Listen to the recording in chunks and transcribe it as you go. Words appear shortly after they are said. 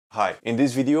Hi, in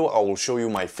this video I will show you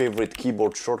my favorite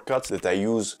keyboard shortcuts that I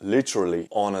use literally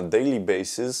on a daily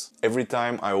basis. Every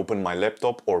time I open my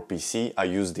laptop or PC, I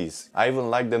use these. I even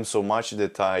like them so much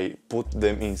that I put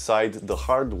them inside the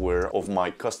hardware of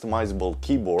my customizable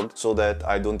keyboard so that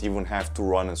I don't even have to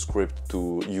run a script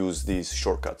to use these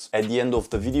shortcuts. At the end of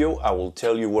the video, I will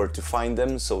tell you where to find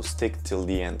them, so stick till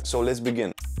the end. So let's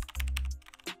begin.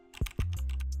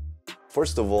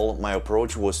 First of all, my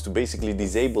approach was to basically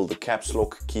disable the caps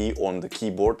lock key on the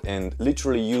keyboard and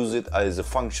literally use it as a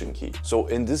function key. So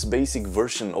in this basic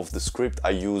version of the script, I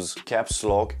use caps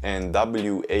lock and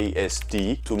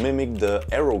WASD to mimic the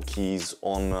arrow keys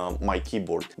on my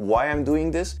keyboard. Why I'm doing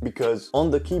this? Because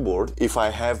on the keyboard, if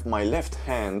I have my left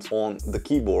hand on the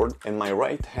keyboard and my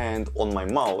right hand on my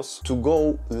mouse, to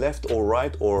go left or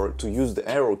right or to use the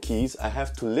arrow keys, I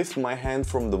have to lift my hand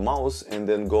from the mouse and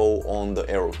then go on the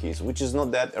arrow keys, which is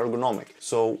not that ergonomic.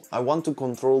 So I want to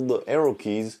control the arrow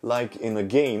keys like in a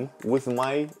game with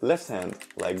my left hand,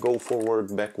 like go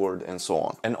forward, backward, and so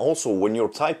on. And also when you're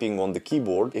typing on the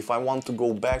keyboard, if I want to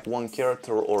go back one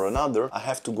character or another, I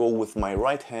have to go with my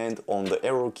right hand on the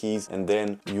arrow keys and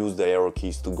then use the arrow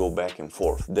keys to go back and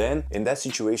forth. Then in that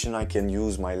situation I can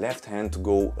use my left hand to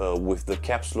go with the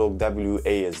caps lock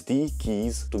WASD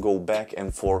keys to go back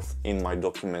and forth in my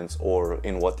documents or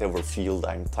in whatever field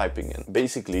I'm typing in.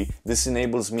 Basically, this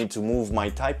enables me to move my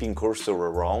typing cursor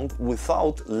around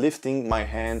without lifting my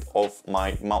hand off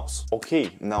my mouse. Okay,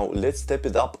 now let's step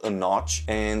it up a notch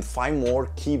and find more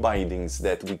key bindings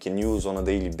that we can use on a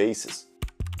daily basis.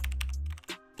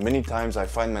 Many times I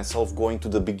find myself going to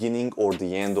the beginning or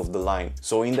the end of the line.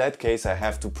 So in that case I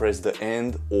have to press the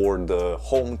end or the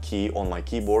home key on my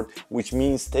keyboard, which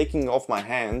means taking off my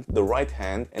hand, the right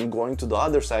hand, and going to the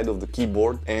other side of the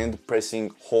keyboard and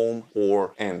pressing home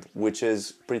or end, which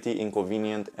is pretty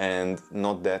inconvenient and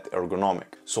not that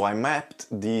ergonomic. So I mapped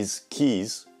these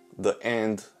keys, the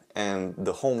end and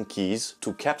the home keys,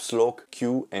 to caps lock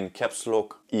Q and caps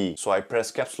lock E. So I press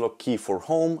caps lock key for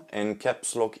home and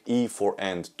caps lock E for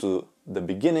end, to the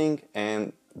beginning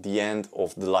and the end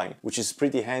of the line, which is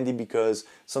pretty handy because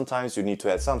sometimes you need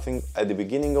to add something at the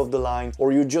beginning of the line,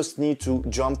 or you just need to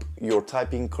jump your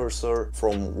typing cursor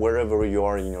from wherever you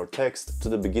are in your text to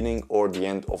the beginning or the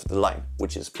end of the line,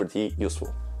 which is pretty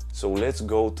useful. So let's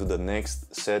go to the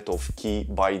next set of key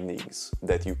bindings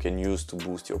that you can use to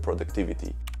boost your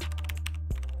productivity.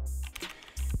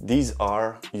 These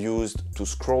are used to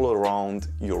scroll around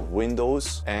your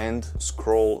windows and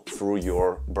scroll through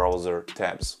your browser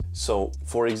tabs. So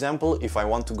for example, if I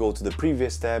want to go to the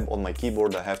previous tab on my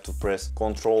keyboard, I have to press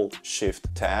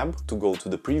Ctrl-Shift-Tab to go to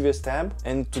the previous tab,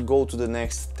 and to go to the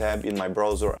next tab in my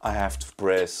browser, I have to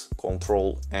press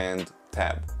Ctrl and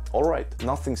Tab. Alright,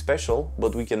 nothing special,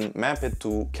 but we can map it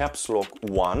to caps lock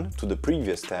 1 to the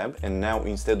previous tab, and now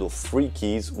instead of 3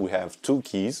 keys we have 2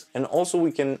 keys. And also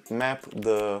we can map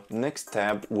the next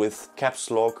tab with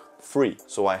caps lock 3.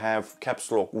 So I have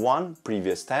caps lock 1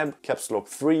 previous tab, caps lock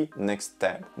 3 next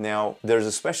tab. Now there's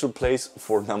a special place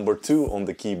for number 2 on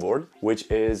the keyboard, which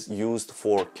is used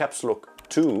for caps lock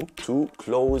 2 to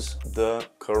close the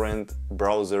current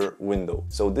browser window.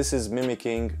 So this is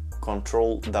mimicking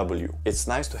Control W. It's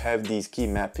nice to have these key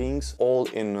mappings all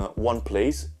in one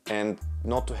place and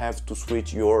not to have to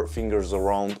switch your fingers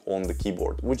around on the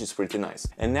keyboard, which is pretty nice.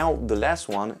 And now the last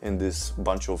one in this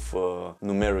bunch of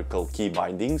numerical key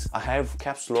bindings, I have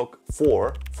caps lock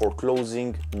 4 for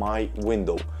closing my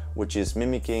window, which is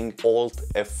mimicking Alt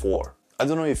F4. I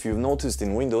don't know if you've noticed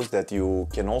in Windows that you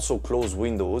can also close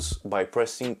windows by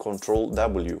pressing Ctrl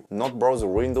W. Not browser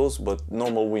windows, but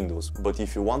normal windows. But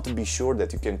if you want to be sure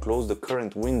that you can close the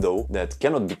current window that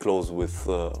cannot be closed with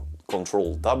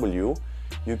Ctrl W,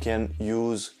 you can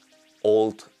use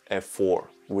Alt F4,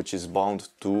 which is bound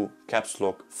to caps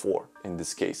lock 4 in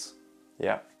this case.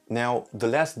 Yeah. Now, the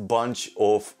last bunch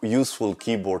of useful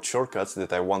keyboard shortcuts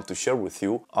that I want to share with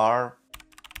you are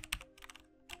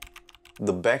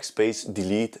the backspace,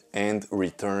 delete, and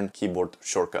return keyboard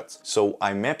shortcuts. So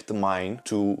I mapped mine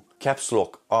to caps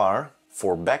lock R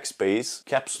for backspace,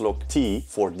 caps lock T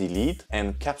for delete,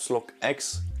 and caps lock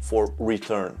X for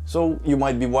return. So you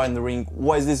might be wondering,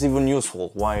 why is this even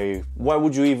useful? Why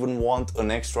would you even want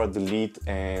an extra delete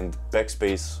and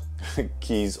backspace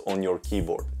keys on your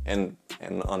keyboard and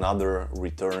another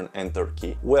return enter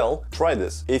key? Well, try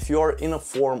this. If you are in a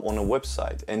form on a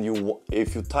website and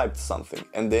if you typed something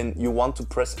and then you want to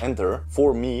press enter,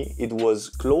 for me it was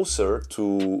closer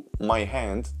to my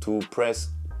hand to press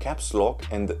caps lock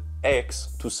and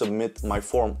X to submit my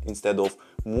form instead of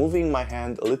moving my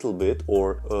hand a little bit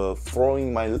or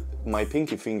throwing my my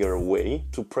pinky finger away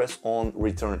to press on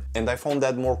return, and I found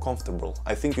that more comfortable.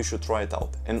 I think you should try it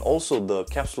out. And also the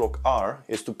caps lock R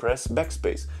is to press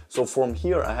backspace. So from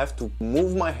here I have to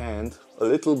move my hand a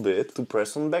little bit to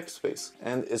press on backspace,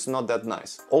 and it's not that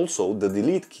nice. Also, the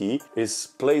delete key is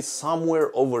placed somewhere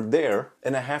over there,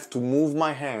 and I have to move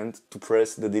my hand to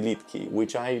press the delete key,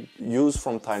 which I use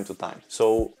from time to time.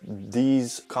 So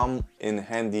these come in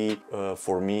handy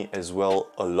for me as well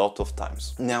a lot of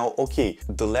times. Now, okay,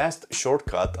 the last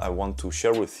shortcut I want to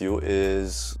share with you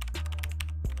is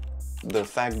the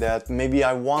fact that maybe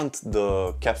I want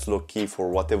the caps lock key for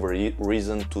whatever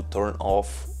reason to turn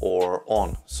off or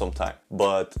on sometime.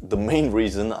 But the main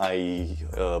reason I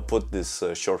put this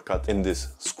shortcut in this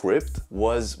script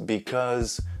was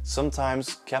because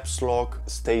sometimes caps lock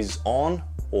stays on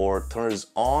or turns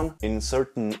on in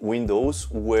certain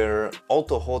windows where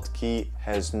AutoHotKey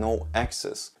has no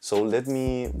access. So let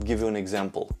me give you an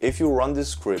example. If you run this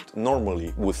script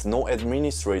normally with no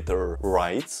administrator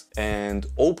rights and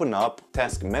open up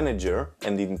Task Manager,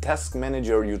 and in Task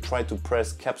Manager you try to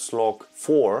press caps lock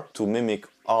 4 to mimic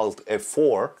Alt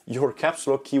F4, your caps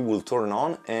lock key will turn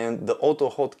on and the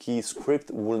AutoHotKey script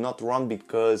will not run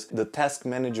because the Task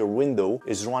Manager window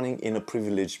is running in a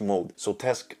privileged mode. So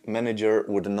Task Manager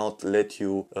would not let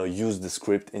you use the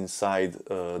script inside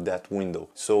that window.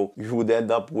 So you would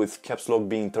end up with caps lock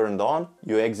being turned on,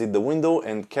 you exit the window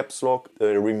and caps lock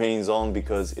remains on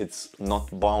because it's not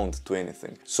bound to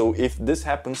anything. So if this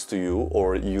happens to you,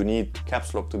 or you need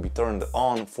caps lock to be turned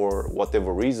on for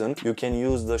whatever reason, you can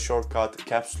use the shortcut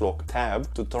caps lock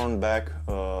tab to turn back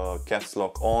caps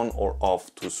lock on or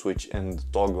off, to switch and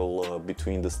toggle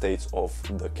between the states of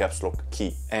the caps lock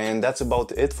key. And that's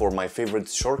about it for my favorite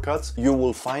shortcuts. You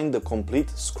will find the complete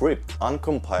script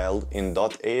uncompiled in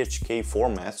 .ahk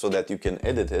format so that you can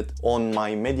edit it on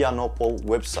my Medianopol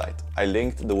website. I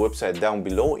linked the website down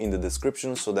below in the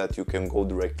description so that you can go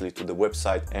directly to the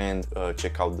website and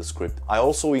check out the script. I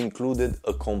also included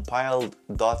a compiled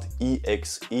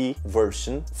 .exe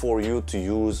version for you to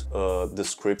use the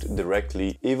script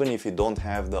directly, even if you don't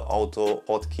have the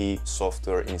AutoHotKey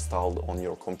software installed on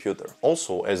your computer.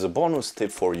 Also, as a bonus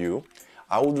tip for you,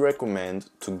 I would recommend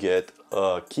to get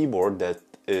a keyboard that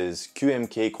is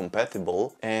QMK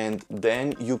compatible, and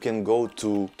then you can go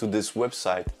to this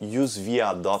website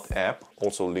usevia.app,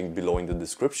 also linked below in the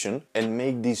description, and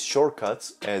make these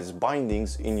shortcuts as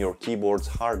bindings in your keyboard's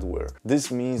hardware.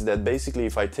 This means that basically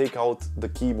if I take out the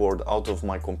keyboard out of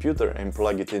my computer and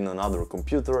plug it in another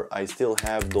computer, I still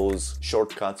have those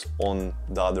shortcuts on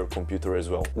the other computer as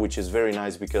well, which is very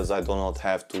nice because I do not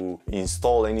have to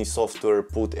install any software,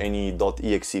 put any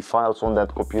 .exe files on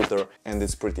that computer, and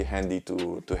it's pretty handy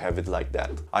to have it like that.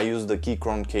 I use the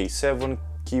Keychron K7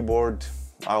 keyboard.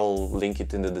 I'll link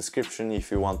it in the description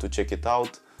if you want to check it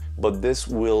out. But this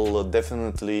will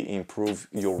definitely improve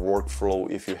your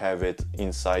workflow if you have it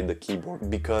inside the keyboard,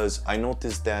 because I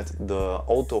noticed that the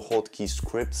AutoHotKey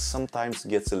script sometimes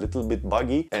gets a little bit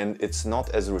buggy and it's not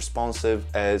as responsive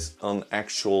as an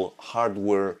actual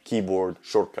hardware keyboard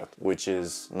shortcut, which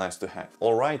is nice to have.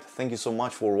 Alright, thank you so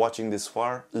much for watching this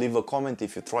far. Leave a comment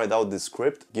if you tried out this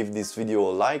script, give this video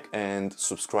a like and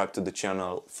subscribe to the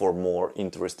channel for more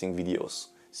interesting videos.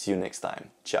 See you next time.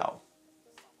 Ciao.